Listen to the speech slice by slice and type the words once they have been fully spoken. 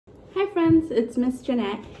Hi friends, it's Miss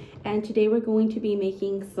Jeannette, and today we're going to be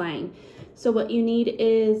making slime. So what you need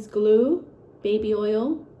is glue, baby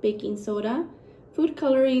oil, baking soda, food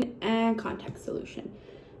coloring, and contact solution.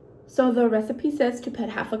 So the recipe says to put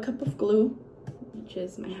half a cup of glue, which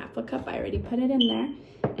is my half a cup. I already put it in there.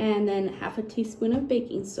 And then half a teaspoon of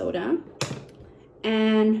baking soda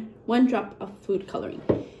and 1 drop of food coloring,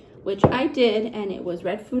 which I did, and it was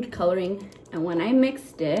red food coloring. And when I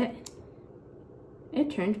mixed it, it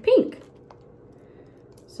turned pink.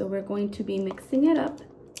 So we're going to be mixing it up.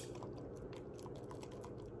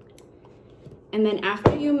 And then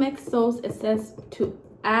after you mix those, it says to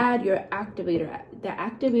add your activator. The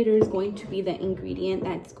activator is going to be the ingredient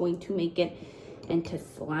that's going to make it into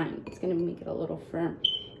slime. It's going to make it a little firm.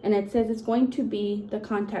 And it says it's going to be the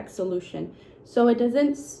contact solution. So it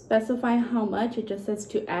doesn't specify how much, it just says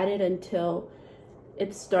to add it until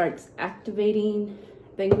it starts activating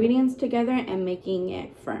the ingredients together and making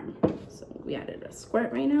it firm. So we added a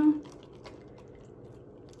squirt right now.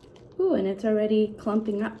 Ooh, and it's already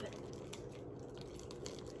clumping up.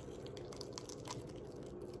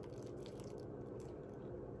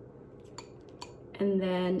 And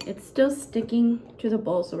then it's still sticking to the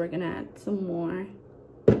bowl, so we're gonna add some more.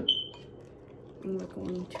 And we're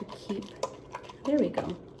going to keep, there we go.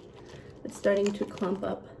 It's starting to clump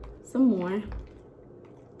up some more.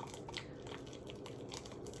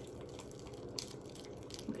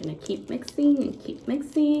 We're gonna keep mixing and keep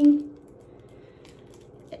mixing.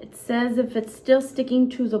 It says if it's still sticking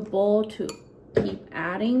to the bowl to keep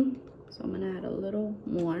adding. So I'm gonna add a little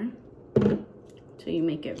more till you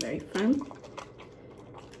make it very firm.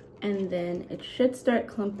 And then it should start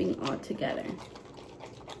clumping all together,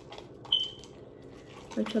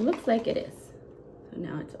 which it looks like it is. So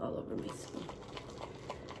now it's all over my spoon.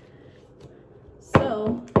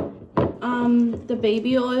 So the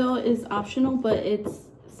baby oil is optional, but it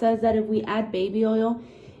says that if we add baby oil,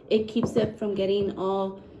 it keeps it from getting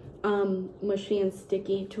all mushy and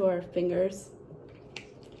sticky to our fingers.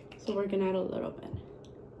 So we're gonna add a little bit.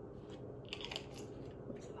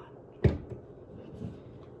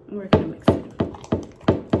 And we're gonna mix it.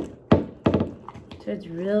 So it's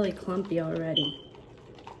really clumpy already.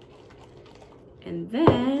 And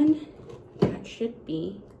then that should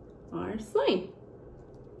be our slime.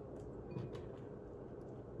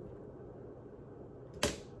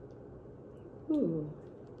 Ooh.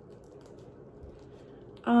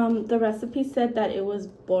 The recipe said that it was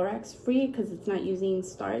borax free because it's not using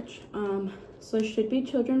starch. So it should be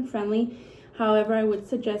children friendly. However, I would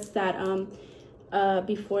suggest that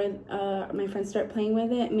before my friends start playing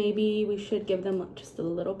with it, maybe we should give them just a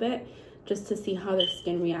little bit, just to see how their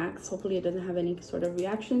skin reacts. Hopefully it doesn't have any sort of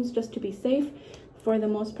reactions, just to be safe. For the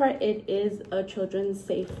most part, it is a children's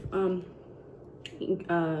safe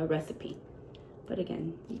recipe. But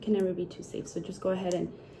again, you can never be too safe, so just go ahead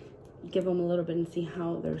and give them a little bit and see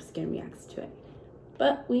how their skin reacts to it.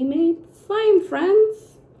 But we made slime,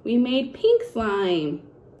 friends. We made pink slime.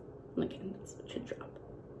 Look, that's what should drop.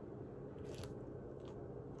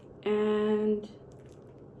 And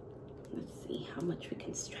let's see how much we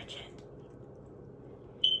can stretch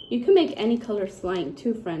it. You can make any color slime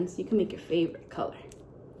too, friends. You can make your favorite color.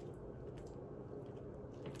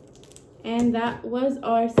 And that was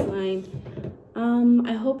our slime.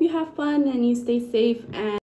 I hope you have fun and you stay safe, and